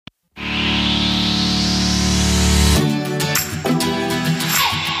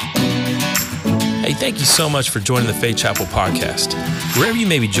Thank you so much for joining the Faith Chapel podcast. Wherever you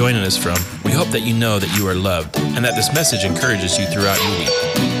may be joining us from, we hope that you know that you are loved and that this message encourages you throughout your week.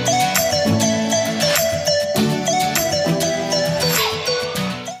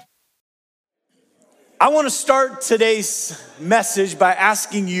 I want to start today's message by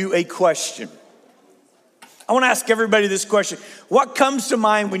asking you a question. I want to ask everybody this question. What comes to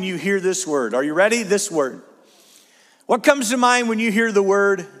mind when you hear this word? Are you ready? This word. What comes to mind when you hear the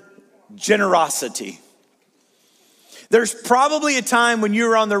word generosity? There's probably a time when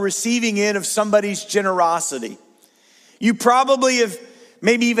you're on the receiving end of somebody's generosity. You probably have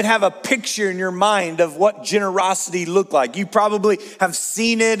maybe even have a picture in your mind of what generosity looked like. You probably have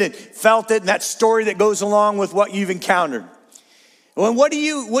seen it and felt it, and that story that goes along with what you've encountered. Well, what are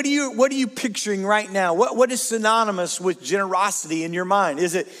you picturing right now? What is synonymous with generosity in your mind?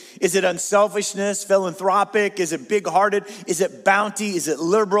 Is it unselfishness, philanthropic? Is it big-hearted? Is it bounty? Is it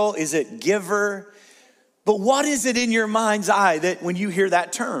liberal? Is it giver? But what is it in your mind's eye that when you hear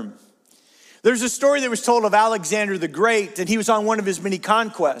that term? There's a story that was told of Alexander the Great, and he was on one of his many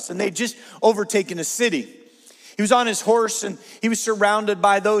conquests, and they'd just overtaken a city. He was on his horse, and he was surrounded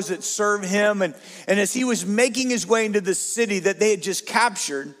by those that served him, and as he was making his way into the city that they had just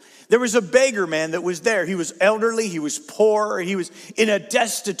captured, there was a beggar man that was there. He was elderly, he was poor, he was in a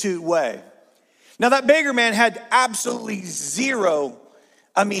destitute way. Now that beggar man had absolutely zero,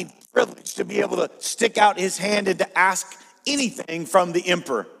 privilege to be able to stick out his hand and to ask anything from the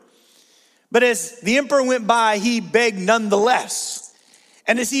emperor. But as the emperor went by, he begged nonetheless.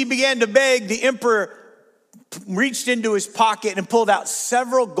 And as he began to beg, the emperor reached into his pocket and pulled out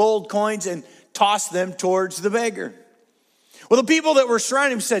several gold coins and tossed them towards the beggar. Well, the people that were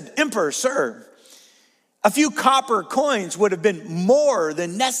surrounding him said, "Emperor, sir, a few copper coins would have been more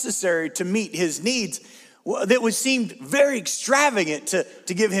than necessary to meet his needs." Well, that would seem very extravagant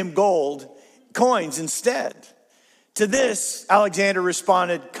to give him gold coins instead. To this, Alexander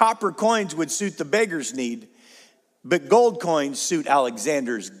responded, "Copper coins would suit the beggar's need, but gold coins suit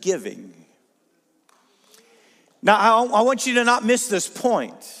Alexander's giving." Now, I want you to not miss this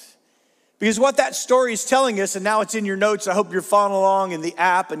point, because what that story is telling us, and now it's in your notes, I hope you're following along in the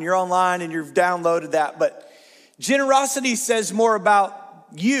app and you're online and you've downloaded that, but generosity says more about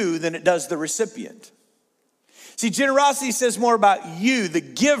you than it does the recipient. See, generosity says more about you, the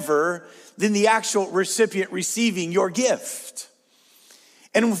giver, than the actual recipient receiving your gift.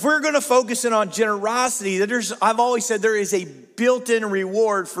 And if we're going to focus in on generosity, I've always said there is a built-in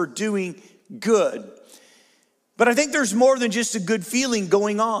reward for doing good. But I think there's more than just a good feeling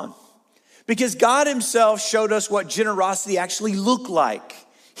going on, because God himself showed us what generosity actually looked like.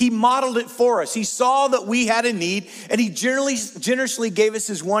 He modeled it for us. He saw that we had a need, and he generously gave us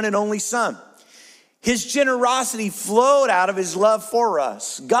his one and only son. His generosity flowed out of his love for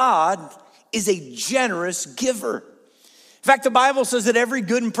us. God is a generous giver. In fact, the Bible says that every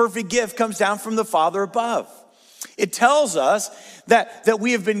good and perfect gift comes down from the Father above. It tells us that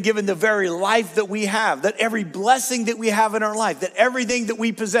we have been given the very life that we have, that every blessing that we have in our life, that everything that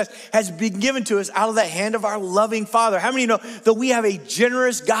we possess has been given to us out of the hand of our loving Father. How many know that we have a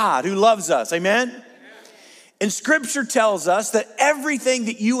generous God who loves us? Amen? And Scripture tells us that everything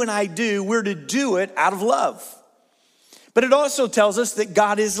that you and I do, we're to do it out of love. But it also tells us that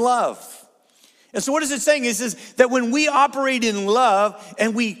God is love. And so what is it saying is that when we operate in love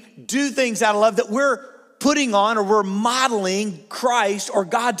and we do things out of love, that we're putting on or we're modeling Christ or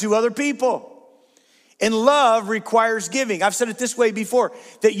God to other people. And love requires giving. I've said it this way before,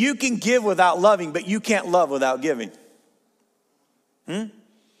 that you can give without loving, but you can't love without giving.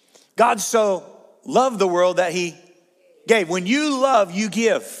 God so loved the world that he gave. When you love, you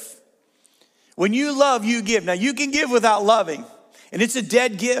give. When you love, you give. Now you can give without loving, and it's a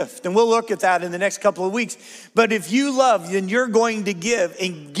dead gift, and we'll look at that in the next couple of weeks. But if you love, then you're going to give,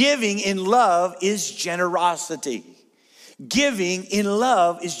 and giving in love is generosity. Giving in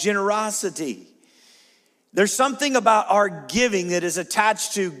love is generosity. There's something about our giving that is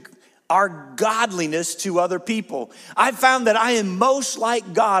attached to our godliness to other people. I found that I am most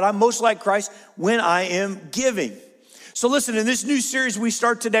like God, I'm most like Christ when I am giving. So listen, in this new series we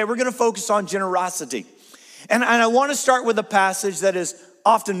start today, we're gonna focus on generosity. And I wanna start with a passage that is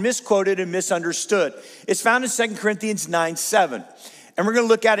often misquoted and misunderstood. It's found in 2 Corinthians 9:7. And we're gonna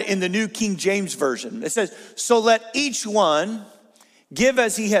look at it in the New King James Version. It says, "So let each one give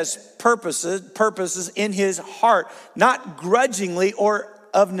as he has purposes in his heart, not grudgingly or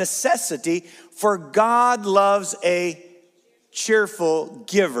of necessity, for God loves a cheerful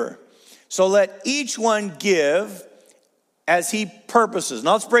giver. So let each one give as he purposes."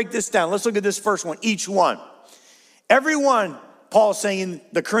 Now let's break this down. Let's look at this first one, each one. Everyone, Paul's saying in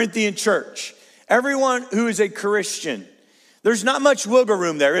the Corinthian church, everyone who is a Christian, there's not much wiggle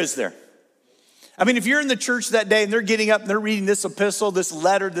room there, is there? I mean, if you're in the church that day and they're getting up and they're reading this epistle, this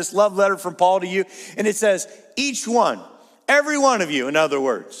letter, this love letter from Paul to you, and it says, each one, every one of you, in other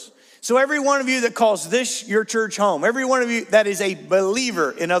words. So every one of you that calls this your church home, every one of you that is a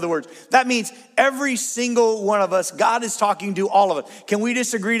believer, in other words, that means every single one of us, God is talking to all of us. Can we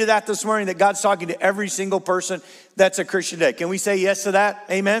disagree to that this morning, that God's talking to every single person that's a Christian today? Can we say yes to that?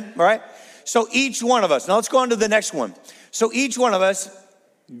 Amen, all right? So each one of us, now let's go on to the next one. So each one of us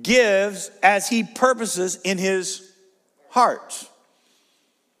gives as he purposes in his heart.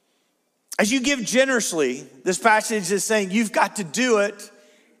 As you give generously, this passage is saying you've got to do it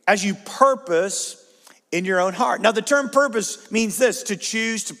as you purpose in your own heart. Now the term purpose means this: to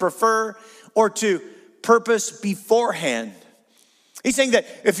choose, to prefer, or to purpose beforehand. He's saying that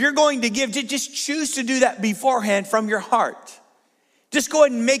if you're going to give, just choose to do that beforehand from your heart. Just go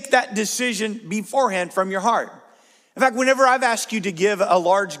ahead and make that decision beforehand from your heart. In fact, whenever I've asked you to give a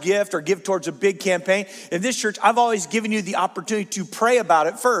large gift or give towards a big campaign, in this church, I've always given you the opportunity to pray about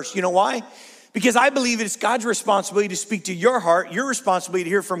it first. You know why? Because I believe it's God's responsibility to speak to your heart, your responsibility to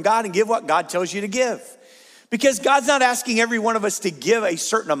hear from God and give what God tells you to give. Because God's not asking every one of us to give a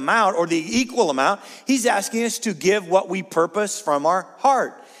certain amount or the equal amount. He's asking us to give what we purpose from our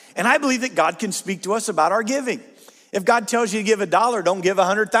heart. And I believe that God can speak to us about our giving. If God tells you to give $1, don't give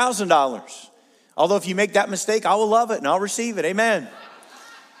 $100,000. Although if you make that mistake, I will love it and I'll receive it, amen.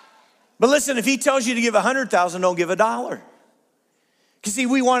 But listen, if he tells you to give 100,000, don't give $1. Because see,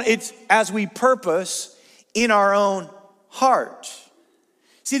 it's as we purpose in our own heart.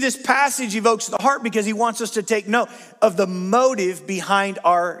 See, this passage evokes the heart because he wants us to take note of the motive behind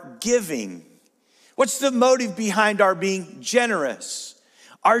our giving. What's the motive behind our being generous?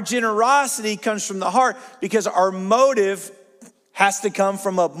 Our generosity comes from the heart because our motive has to come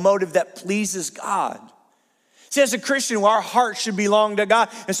from a motive that pleases God. See, as a Christian, our heart should belong to God.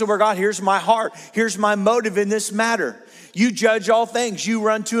 And so God, here's my heart. Here's my motive in this matter. You judge all things. You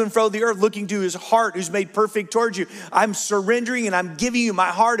run to and fro the earth looking to his heart who's made perfect towards you. I'm surrendering and I'm giving you my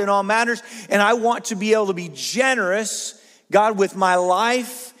heart in all matters. And I want to be able to be generous, God, with my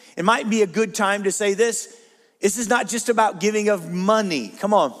life. It might be a good time to say this. This is not just about giving of money.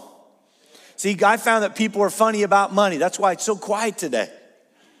 Come on. See, I found that people are funny about money. That's why it's so quiet today.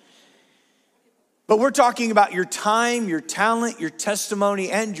 But we're talking about your time, your talent, your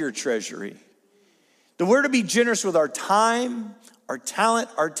testimony, and your treasury. That we're to be generous with our time, our talent,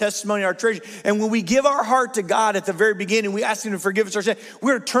 our testimony, our treasure. And when we give our heart to God at the very beginning, we ask him to forgive us our sin.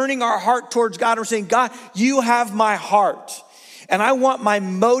 We're turning our heart towards God. We're saying, God, you have my heart. And I want my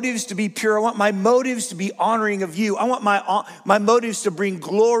motives to be pure. I want my motives to be honoring of you. I want my motives to bring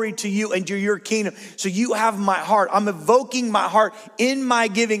glory to you and to your kingdom. So you have my heart. I'm evoking my heart in my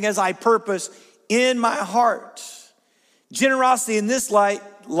giving as I purpose in my heart. Generosity in this light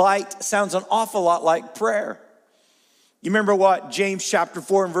sounds an awful lot like prayer. You remember what James chapter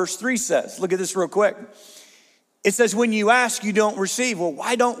 4 and verse 3 says? Look at this real quick. It says, when you ask, you don't receive. Well,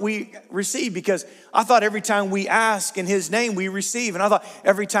 why don't we receive? Because I thought every time we ask in his name, we receive. And I thought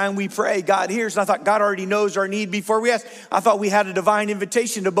every time we pray, God hears. And I thought God already knows our need before we ask. I thought we had a divine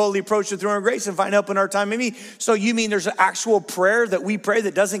invitation to boldly approach the throne of grace and find help in our time of need. So you mean there's an actual prayer that we pray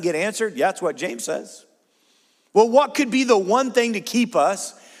that doesn't get answered? Yeah, that's what James says. Well, what could be the one thing to keep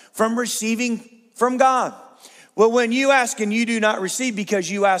us from receiving from God? Well, when you ask and you do not receive because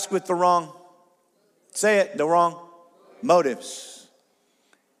you ask with the wrong the wrong motives.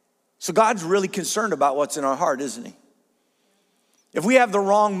 So God's really concerned about what's in our heart, isn't he? If we have the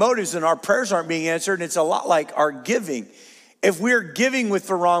wrong motives and our prayers aren't being answered, and it's a lot like our giving. If we're giving with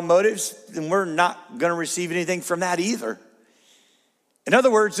the wrong motives, then we're not going to receive anything from that either. In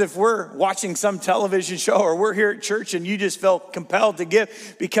other words, if we're watching some television show or we're here at church and you just feel compelled to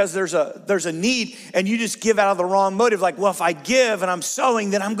give because there's a need and you just give out of the wrong motive, like, well, if I give and I'm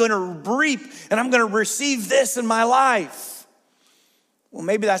sowing, then I'm going to reap and I'm going to receive this in my life. Well,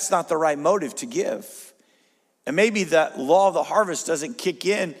 maybe that's not the right motive to give. And maybe that law of the harvest doesn't kick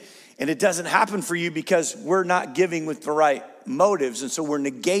in and it doesn't happen for you because we're not giving with the right motives. And so we're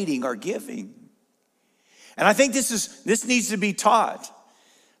negating our giving. And I think this needs to be taught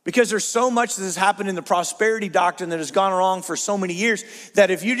because there's so much that has happened in the prosperity doctrine that has gone wrong for so many years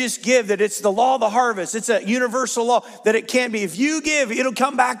that if you just give, that it's the law of the harvest. It's a universal law that it can't be. If you give, it'll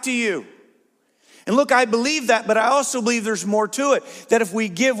come back to you. And look, I believe that, but I also believe there's more to it. That if we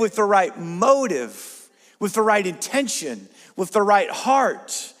give with the right motive, with the right intention, with the right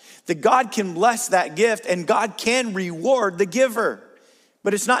heart, that God can bless that gift and God can reward the giver.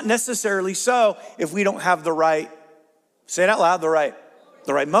 But it's not necessarily so if we don't have the right, say it out loud, the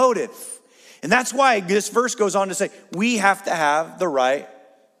right motive. And that's why this verse goes on to say, we have to have the right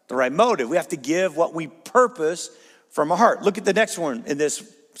motive. We have to give what we purpose from our heart. Look at the next one in this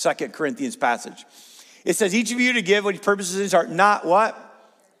 2 Corinthians passage. It says, each of you to give what he purposes in his heart, not what?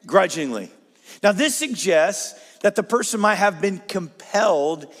 Grudgingly. Now this suggests that the person might have been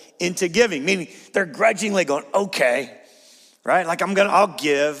compelled into giving, meaning they're grudgingly going, okay, right? Like I'll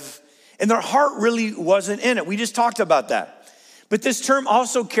give. And their heart really wasn't in it. We just talked about that. But this term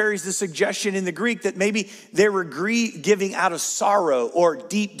also carries the suggestion in the Greek that maybe they were giving out of sorrow or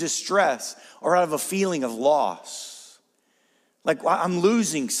deep distress or out of a feeling of loss. Like, well, I'm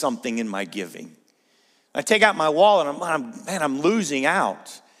losing something in my giving. I take out my wallet and I'm losing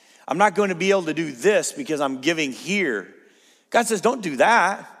out. I'm not going to be able to do this because I'm giving here. God says, don't do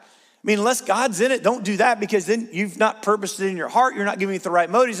that. I mean, unless God's in it, don't do that, because then you've not purposed it in your heart. You're not giving it the right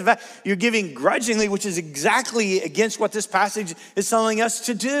motives. In fact, you're giving grudgingly, which is exactly against what this passage is telling us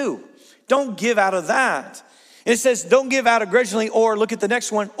to do. Don't give out of that. And it says, don't give out of grudgingly, or look at the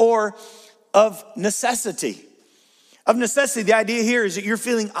next one, or of necessity. Of necessity, the idea here is that you're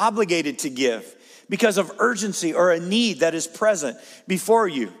feeling obligated to give because of urgency or a need that is present before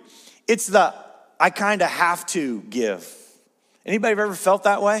you. It's the, I kind of have to give. Anybody ever felt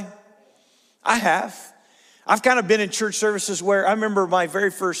that way? I have. I've kind of been in church services where I remember my very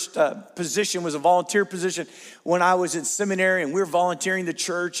first position was a volunteer position when I was in seminary, and we were volunteering the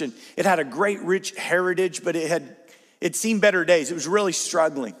church, and it had a great rich heritage, but it seen better days. It was really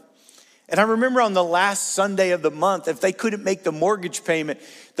struggling. And I remember on the last Sunday of the month, if they couldn't make the mortgage payment,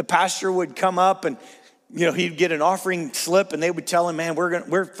 the pastor would come up and he'd get an offering slip, and they would tell him, man, we're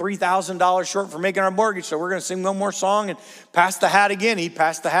 $3,000 short for making our mortgage, so we're going to sing one more song and pass the hat again. He'd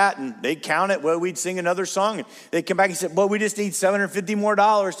pass the hat, and they'd count it. Well, we'd sing another song, and they'd come back and say, well, we just need $750 more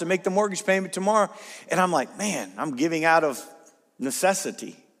to make the mortgage payment tomorrow. And I'm like, man, I'm giving out of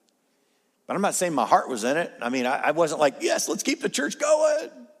necessity. But I'm not saying my heart was in it. I mean, I wasn't like, yes, let's keep the church going.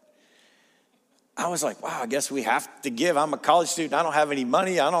 I was like, wow, I guess we have to give. I'm a college student. I don't have any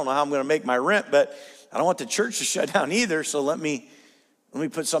money. I don't know how I'm going to make my rent, but I don't want the church to shut down either, so let me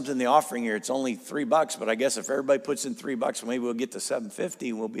put something in the offering here. It's only $3, but I guess if everybody puts in $3, maybe we'll get to $750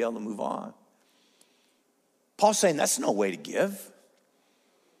 and we'll be able to move on. Paul's saying that's no way to give.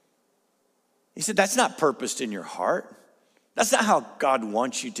 He said that's not purposed in your heart. That's not how God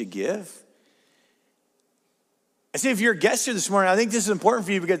wants you to give. I see, if you're a guest here this morning, I think this is important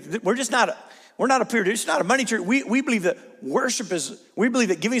for you, because we're not up here. It's not a money church. We believe that we believe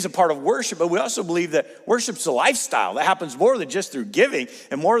that giving is a part of worship, but we also believe that worship's a lifestyle that happens more than just through giving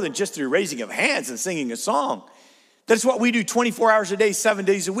and more than just through raising of hands and singing a song. That's what we do 24 hours a day, 7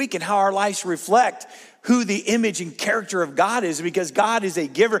 days a week, and how our lives reflect who the image and character of God is, because God is a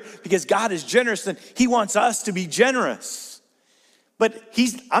giver, because God is generous, and he wants us to be generous. But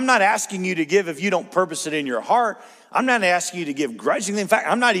I'm not asking you to give if you don't purpose it in your heart. I'm not asking you to give grudgingly. In fact,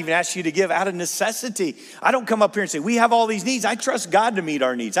 I'm not even asking you to give out of necessity. I don't come up here and say, we have all these needs. I trust God to meet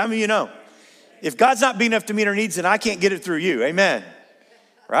our needs. How many of you know? If God's not big enough to meet our needs, then I can't get it through you. Amen.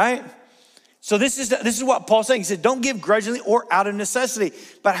 Right? So this is what Paul's saying. He said, don't give grudgingly or out of necessity.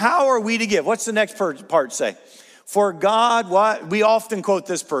 But how are we to give? What's the next part say? For God, what? We often quote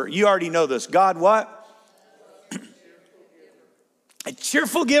this part. You already know this. God, what? A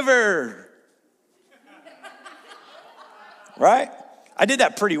cheerful giver. Right? I did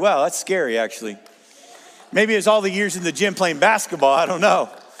that pretty well. That's scary, actually. Maybe it's all the years in the gym playing basketball. I don't know.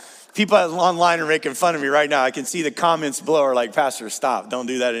 People online are making fun of me right now. I can see the comments below are like, Pastor, stop. Don't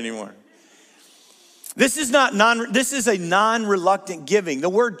do that anymore. This is a non-reluctant giving. The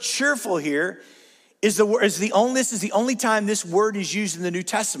word cheerful here is the only time this word is used in the New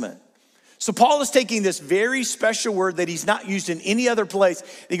Testament. So Paul is taking this very special word that he's not used in any other place.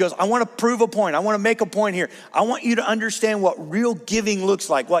 He goes, I want to prove a point. I want to make a point here. I want you to understand what real giving looks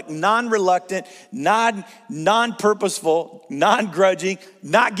like non-reluctant, non-purposeful, non-grudging,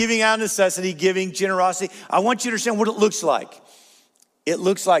 not giving out of necessity, giving generosity. I want you to understand what it looks like. It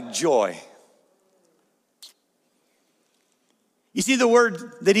looks like joy. You see, the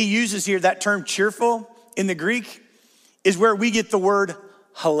word that he uses here, that term cheerful in the Greek, is where we get the word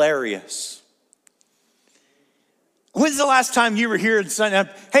hilarious. When's the last time you were here and said,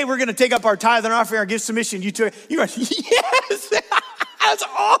 hey, we're going to take up our tithe and offering, our gift submission? You went, yes, that's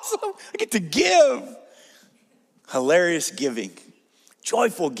awesome. I get to give. Hilarious giving,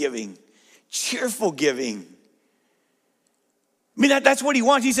 joyful giving, cheerful giving. I mean, that's what he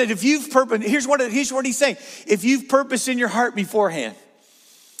wants. He said, if you've purpose, here's what he's saying. If you've purpose in your heart beforehand,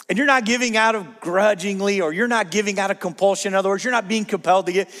 and you're not giving out of grudgingly, or you're not giving out of compulsion. In other words, you're not being compelled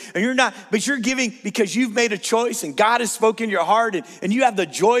to give, but you're giving because you've made a choice and God has spoken to your heart, and you have the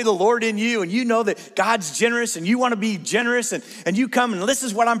joy of the Lord in you, and you know that God's generous and you want to be generous, and you come and this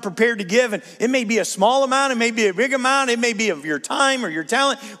is what I'm prepared to give. And it may be a small amount, it may be a big amount, it may be of your time or your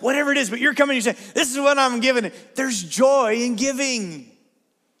talent, whatever it is, but you're coming and you say, this is what I'm giving. There's joy in giving.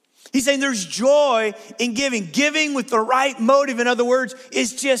 He's saying there's joy in giving. Giving with the right motive, in other words,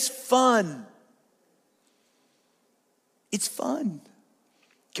 is just fun. It's fun.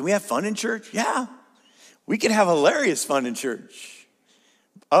 Can we have fun in church? Yeah. We can have hilarious fun in church.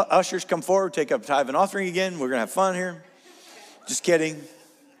 Ushers, come forward, take up tithe and offering again. We're going to have fun here. Just kidding.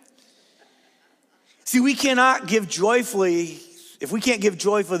 See, we cannot give joyfully. If we can't give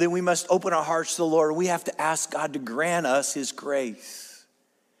joyfully, then we must open our hearts to the Lord. We have to ask God to grant us his grace.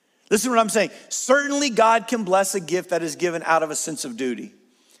 Listen to what I'm saying. Certainly God can bless a gift that is given out of a sense of duty,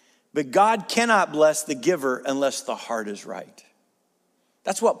 but God cannot bless the giver unless the heart is right.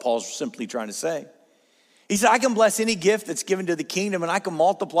 That's what Paul's simply trying to say. He said, I can bless any gift that's given to the kingdom and I can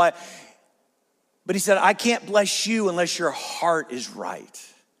multiply it. But he said, I can't bless you unless your heart is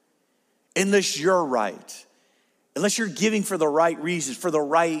right, unless you're right, unless you're giving for the right reasons, for the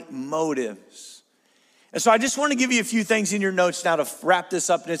right motives. And so I just want to give you a few things in your notes now to wrap this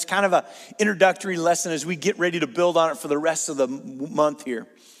up. And it's kind of an introductory lesson as we get ready to build on it for the rest of the month here.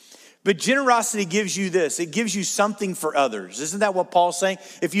 But generosity gives you this. It gives you something for others. Isn't that what Paul's saying?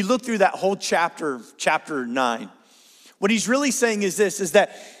 If you look through that whole chapter 9, what he's really saying is this, is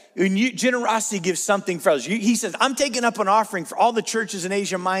that when generosity gives something for others. He says, I'm taking up an offering for all the churches in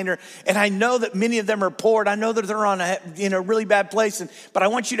Asia Minor, and I know that many of them are poor, and I know that they're in a really bad place, but I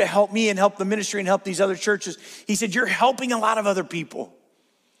want you to help me and help the ministry and help these other churches. He said, you're helping a lot of other people.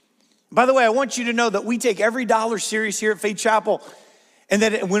 By the way, I want you to know that we take every dollar serious here at Faith Chapel, and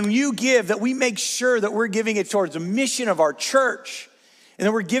that when you give, that we make sure that we're giving it towards the mission of our church, and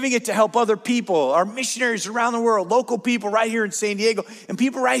then we're giving it to help other people, our missionaries around the world, local people right here in San Diego, and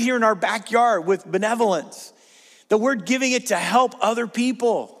people right here in our backyard with benevolence. That we're giving it to help other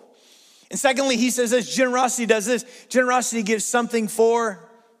people. And secondly, he says this, generosity does this. Generosity gives something for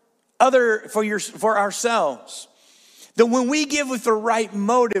ourselves. That when we give with the right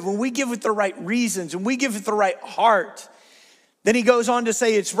motive, when we give with the right reasons, when we give with the right heart, then he goes on to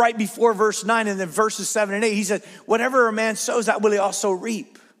say, it's right before verse 9, and then verses 7 and 8, he said, whatever a man sows, that will he also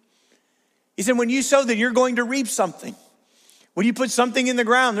reap. He said, when you sow, then you're going to reap something. When you put something in the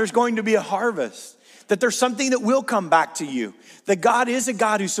ground, there's going to be a harvest. That there's something that will come back to you. That God is a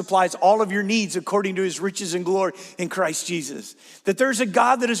God who supplies all of your needs according to his riches and glory in Christ Jesus. That there's a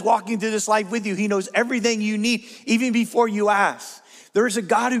God that is walking through this life with you. He knows everything you need, even before you ask. There is a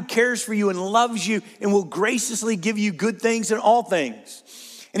God who cares for you and loves you and will graciously give you good things in all things.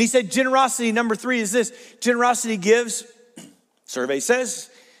 And he said generosity, number 3, is this. Generosity gives, survey says,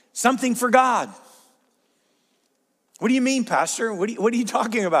 something for God. What do you mean, Pastor? What are you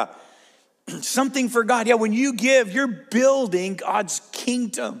talking about? Something for God. Yeah, when you give, you're building God's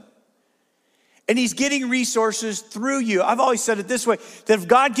kingdom. And he's getting resources through you. I've always said it this way, that if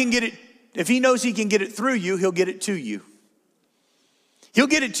God can get it, if he knows he can get it through you, he'll get it to you. He'll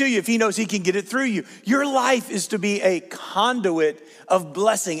get it to you if he knows he can get it through you. Your life is to be a conduit of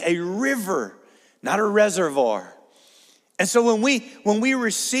blessing, a river, not a reservoir. And so when we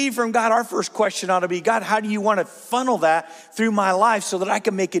receive from God, our first question ought to be, God, how do you want to funnel that through my life so that I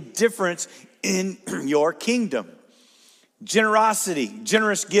can make a difference in your kingdom? Generosity,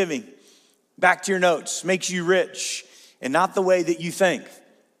 generous giving, back to your notes, makes you rich, and not the way that you think.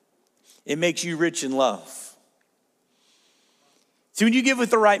 It makes you rich in love. See, when you give with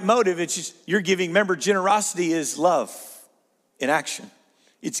the right motive, it's just, you're giving. Remember, generosity is love in action.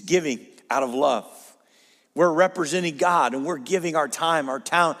 It's giving out of love. We're representing God and we're giving our time, our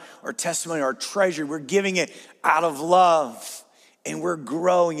talent, our testimony, our treasure. We're giving it out of love and we're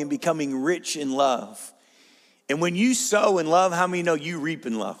growing and becoming rich in love. And when you sow in love, how many know you reap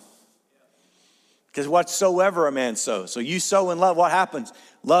in love? Because whatsoever a man sows. So you sow in love, what happens?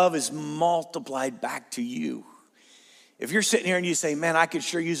 Love is multiplied back to you. If you're sitting here and you say, man, I could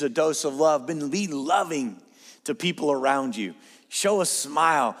sure use a dose of love, be loving to people around you. Show a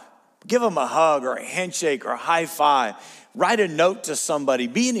smile. Give them a hug or a handshake or a high five. Write a note to somebody.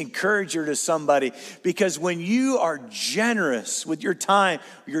 Be an encourager to somebody. Because when you are generous with your time,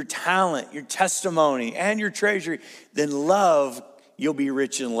 your talent, your testimony, and your treasury, then love, you'll be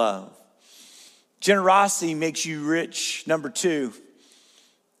rich in love. Generosity makes you rich, number 2,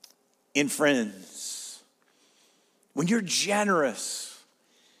 in friends. When you're generous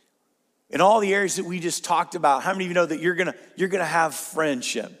in all the areas that we just talked about, how many of you know that you're gonna have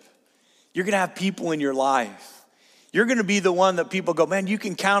friendship? You're gonna have people in your life. You're gonna be the one that people go, man, you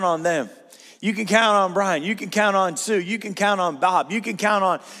can count on them. You can count on Brian. You can count on Sue. You can count on Bob. You can count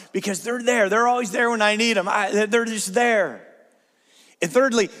on, because they're there. They're always there when I need them. They're just there. And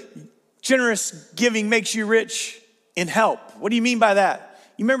thirdly, generous giving makes you rich in help. What do you mean by that?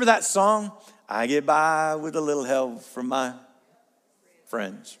 You remember that song? I get by with a little help from my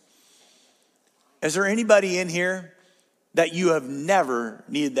friends. Is there anybody in here that you have never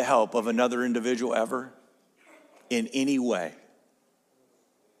needed the help of another individual ever in any way?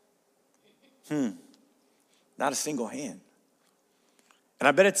 Not a single hand. And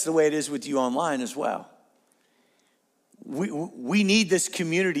I bet it's the way it is with you online as well. We need this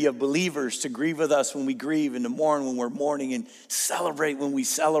community of believers to grieve with us when we grieve, and to mourn when we're mourning, and celebrate when we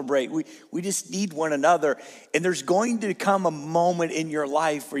celebrate. We just need one another. And there's going to come a moment in your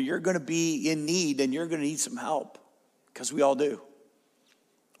life where you're going to be in need and you're going to need some help, because we all do.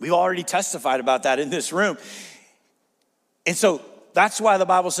 We've already testified about that in this room. And so that's why the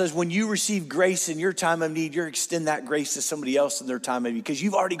Bible says when you receive grace in your time of need, you extend that grace to somebody else in their time of need, because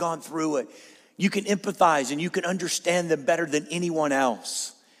you've already gone through it. You can empathize and you can understand them better than anyone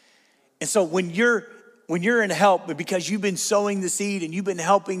else. And so when you're in help, because you've been sowing the seed and you've been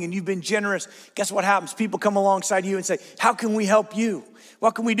helping and you've been generous, guess what happens? People come alongside you and say, how can we help you?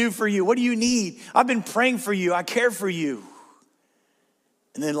 What can we do for you? What do you need? I've been praying for you. I care for you.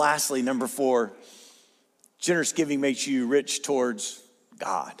 And then lastly, number 4, generous giving makes you rich towards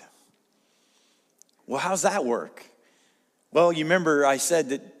God. Well, how's that work? Well, you remember I said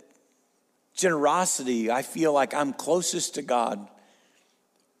that generosity, I feel like I'm closest to God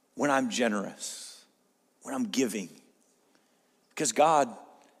when I'm generous, when I'm giving. Because God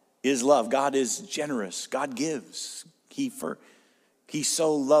is love. God is generous. God gives. He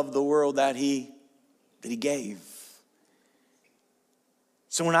so loved the world that he gave.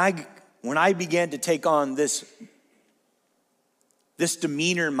 So when I began to take on this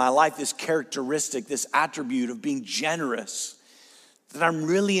demeanor in my life, this characteristic, this attribute of being generous, that I'm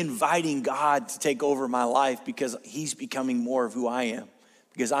really inviting God to take over my life, because he's becoming more of who I am,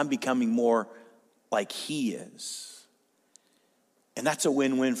 because I'm becoming more like he is. And that's a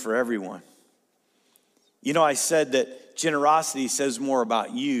win-win for everyone. You know, I said that generosity says more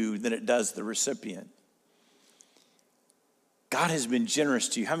about you than it does the recipient. God has been generous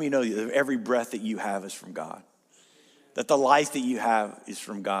to you. How many know that every breath that you have is from God? That the life that you have is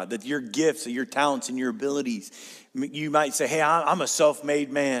from God. That your gifts, your talents, and your abilities, you might say, hey, I'm a self-made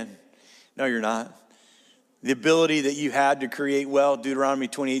man. No, you're not. The ability that you had to create wealth, Deuteronomy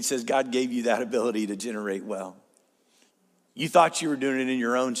 28 says God gave you that ability to generate wealth. You thought you were doing it in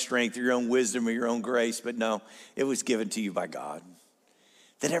your own strength, your own wisdom, or your own grace, but no, it was given to you by God.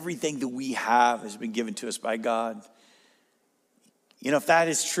 That everything that we have has been given to us by God. You know, if that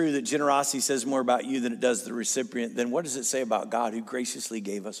is true, that generosity says more about you than it does the recipient, then what does it say about God who graciously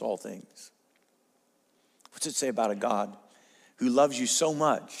gave us all things? What's it say about a God who loves you so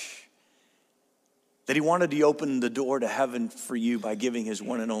much that he wanted to open the door to heaven for you by giving his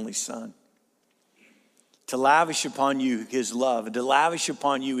one and only Son? To lavish upon you his love, and to lavish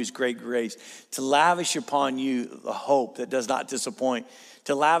upon you his great grace, to lavish upon you the hope that does not disappoint,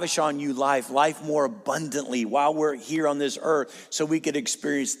 to lavish on you life more abundantly while we're here on this earth, so we could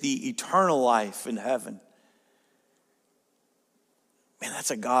experience the eternal life in heaven. Man,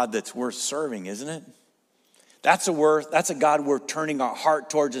 that's a God that's worth serving, isn't it? That's a God we're turning our heart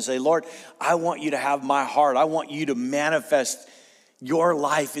towards and say, Lord, I want you to have my heart. I want you to manifest your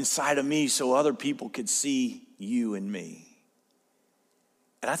life inside of me so other people could see you and me.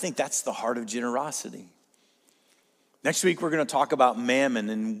 And I think that's the heart of generosity. Next week, we're going to talk about mammon,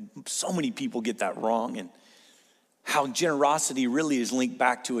 and so many people get that wrong, and how generosity really is linked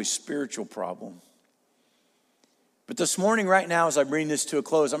back to a spiritual problem. But this morning, right now, as I bring this to a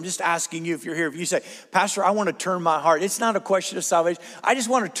close, I'm just asking you, if you're here, if you say, Pastor, I want to turn my heart. It's not a question of salvation. I just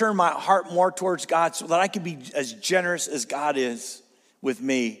want to turn my heart more towards God so that I can be as generous as God is with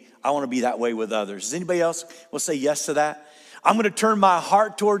me. I want to be that way with others. Does anybody else will say yes to that? I'm going to turn my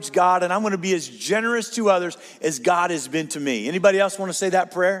heart towards God, and I'm going to be as generous to others as God has been to me. Anybody else want to say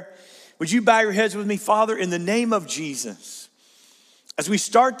that prayer? Would you bow your heads with me? Father, in the name of Jesus, as we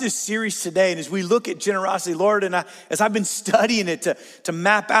start this series today and as we look at generosity, Lord, and as I've been studying it to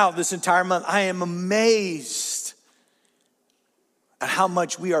map out this entire month, I am amazed at how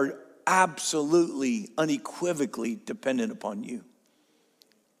much we are absolutely, unequivocally dependent upon you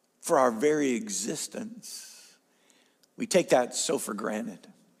for our very existence. We take that so for granted.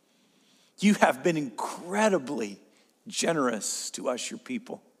 You have been incredibly generous to us, your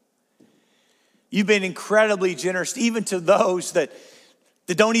people. You've been incredibly generous even to those that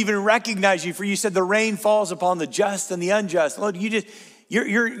that don't even recognize you. For you said the rain falls upon the just and the unjust. Lord,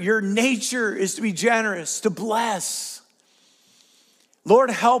 your nature is to be generous, to bless. Lord,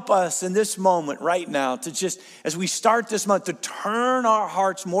 help us in this moment right now to just, as we start this month, to turn our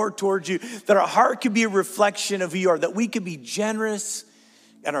hearts more towards you, that our heart could be a reflection of who you are, that we could be generous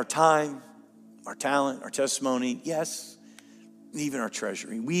in our time, our talent, our testimony, yes, even our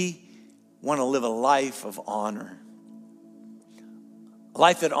treasury. We want to live a life of honor, a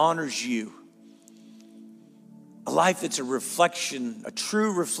life that honors you, a life that's a reflection, a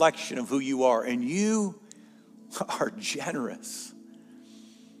true reflection of who you are, and you are generous.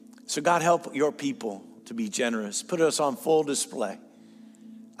 So God, help your people to be generous. Put us on full display,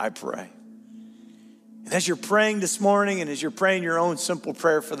 I pray. And as you're praying this morning, and as you're praying your own simple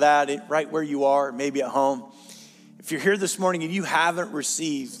prayer for that, right where you are, maybe at home, if you're here this morning and you haven't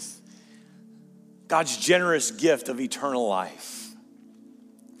received God's generous gift of eternal life,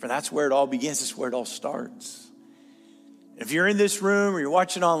 for that's where it all begins, that's where it all starts. If you're in this room or you're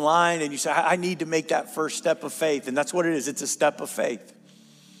watching online and you say, I need to make that first step of faith, and that's what it is, it's a step of faith.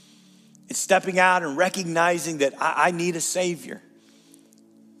 It's stepping out and recognizing that I need a Savior,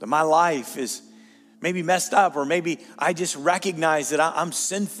 that my life is maybe messed up, or maybe I just recognize that I'm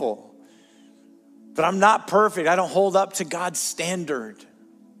sinful, that I'm not perfect, I don't hold up to God's standard.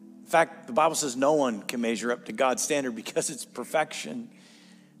 In fact, the Bible says no one can measure up to God's standard because it's perfection.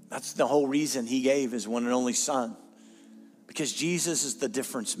 That's the whole reason he gave his one and only Son, because Jesus is the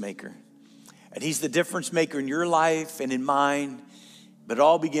difference maker. And he's the difference maker in your life and in mine. But it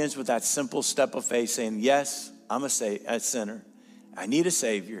all begins with that simple step of faith saying, yes, I'm a sinner. I need a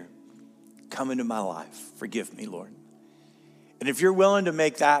Savior. Come into my life. Forgive me, Lord. And if you're willing to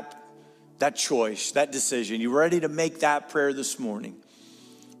make that choice, that decision, you're ready to make that prayer this morning,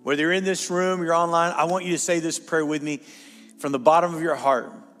 whether you're in this room, you're online, I want you to say this prayer with me from the bottom of your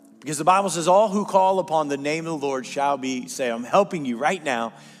heart. Because the Bible says, all who call upon the name of the Lord shall be saved. I'm helping you right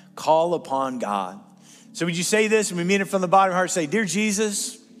now. Call upon God. So would you say this, and we mean it from the bottom of your heart, say, Dear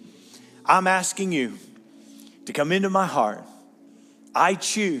Jesus, I'm asking you to come into my heart. I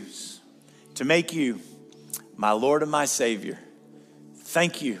choose to make you my Lord and my Savior.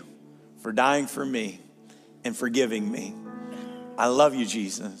 Thank you for dying for me and forgiving me. I love you,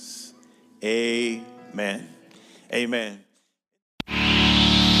 Jesus. Amen. Amen.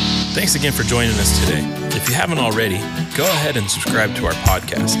 Thanks again for joining us today. If you haven't already, go ahead and subscribe to our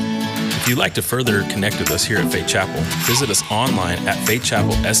podcast. If you'd like to further connect with us here at Faith Chapel, visit us online at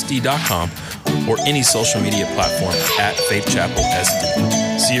faithchapelsd.com or any social media platform at Faith Chapel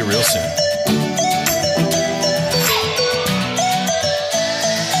SD. See you real soon.